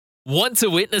Want to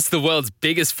witness the world's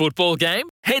biggest football game?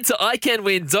 Head to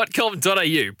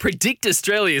iCanWin.com.au, predict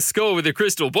Australia's score with a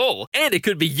crystal ball, and it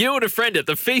could be you and a friend at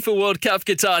the FIFA World Cup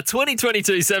Qatar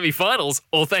 2022 semi-finals,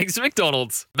 all thanks to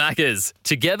McDonald's. Maccas,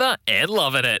 together and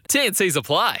loving it. TNCs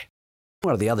apply.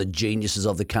 One of the other geniuses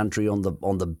of the country on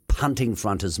the punting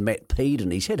front is Matt Peden.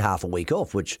 He's had half a week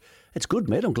off, which it's good,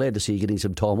 Matt. I'm glad to see you getting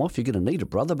some time off. You're going to need it,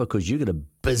 brother, because you've got a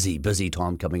busy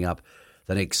time coming up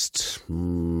the next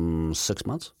 6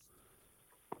 months.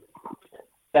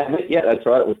 Yeah, that's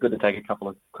right. It was good to take a couple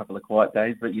of quiet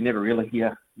days, but you never really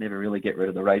get rid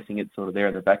of the racing. It's sort of there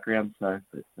in the background. So,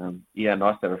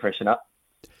 nice to freshen up.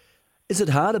 Is it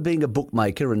harder being a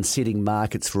bookmaker and setting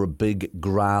markets for a big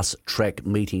grass track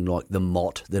meeting like the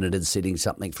Mott than it is setting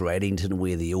something for Addington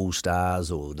where the All-Stars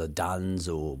or the Duns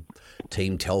or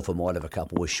Team Telfer might have a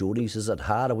couple of shorties? Is it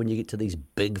harder when you get to these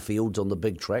big fields on the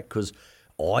big track? Because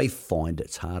I find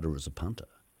it's harder as a punter.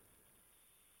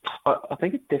 I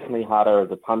think it's definitely harder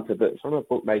as a punter, but from a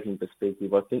bookmaking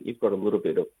perspective, I think you've got a little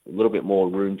bit more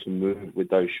room to move with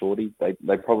those shorties.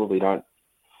 They probably don't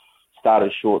start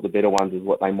as short, the better ones, as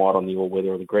what they might on the all-weather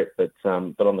or the grit, but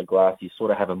on the grass you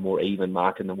sort of have a more even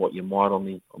market than what you might on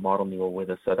the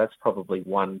all-weather. So that's probably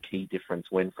one key difference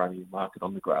when framing your market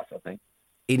on the grass, I think.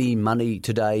 Any money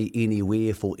today,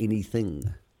 anywhere for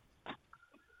anything?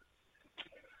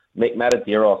 Matt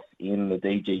in the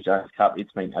DG Jones Cup,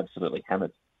 it's been absolutely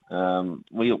hammered.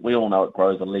 We all know it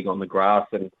grows a leg on the grass,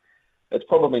 and it's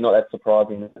probably not that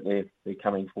surprising that they're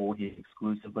coming forward here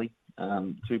exclusively.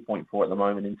 2.4 at the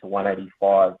moment into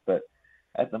 185, but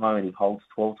at the moment he holds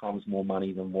 12 times more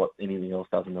money than what anything else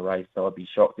does in the race. So I'd be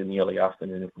shocked in the early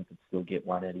afternoon if we could still get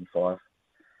 185.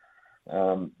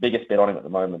 Biggest bet on him at the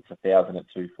moment is 1,000 at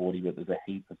 240, but there's a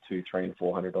heap of $200, $300 and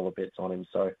 $400 bets on him.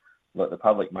 So look, the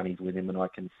public money's with him, and I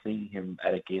can see him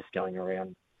at a guess going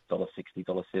around $1.60,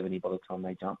 $1.70 by the time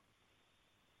they jump.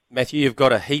 Matthew, you've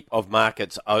got a heap of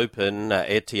markets open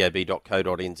at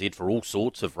tab.co.nz for all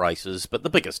sorts of races, but the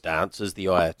biggest dance is the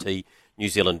IRT New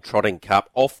Zealand Trotting Cup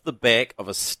off the back of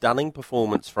a stunning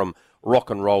performance from Rock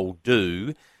and Roll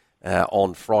Do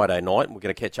on Friday night. And we're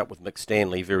going to catch up with Mick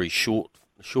Stanley very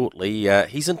shortly.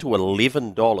 He's into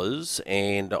 $11,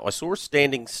 and I saw a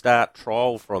standing start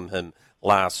trial from him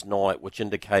last night, which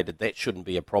indicated that shouldn't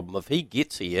be a problem. If he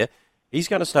gets here, he's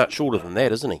going to start shorter than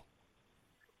that, isn't he?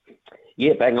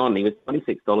 Yeah, bang on. He was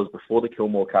 $26 before the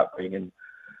Kilmore Cup ring, and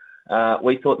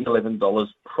we thought the $11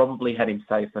 probably had him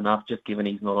safe enough, just given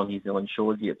he's not on New Zealand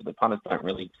shores yet. But the punters don't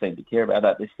really seem to care about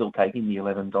that. They're still taking the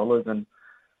 $11, and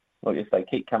look, if they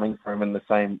keep coming for him in the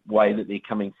same way that they're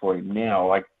coming for him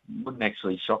now, it wouldn't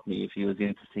actually shock me if he was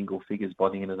into single figures by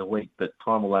the end of the week. But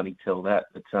time will only tell that.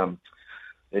 But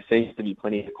there seems to be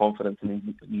plenty of confidence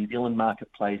in the New Zealand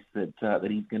marketplace that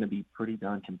he's going to be pretty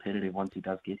darn competitive once he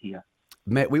does get here.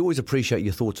 Matt, we always appreciate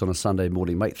your thoughts on a Sunday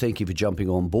morning, mate. Thank you for jumping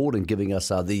on board and giving us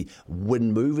the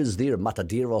win movers there,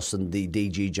 Mataderos and the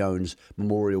DG Jones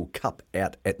Memorial Cup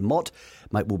out at Mott.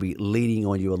 Mate, we'll be leaning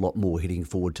on you a lot more heading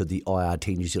forward to the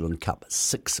IRT New Zealand Cup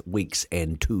 6 weeks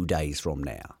and 2 days from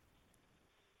now.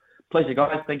 Pleasure,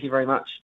 guys. Thank you very much.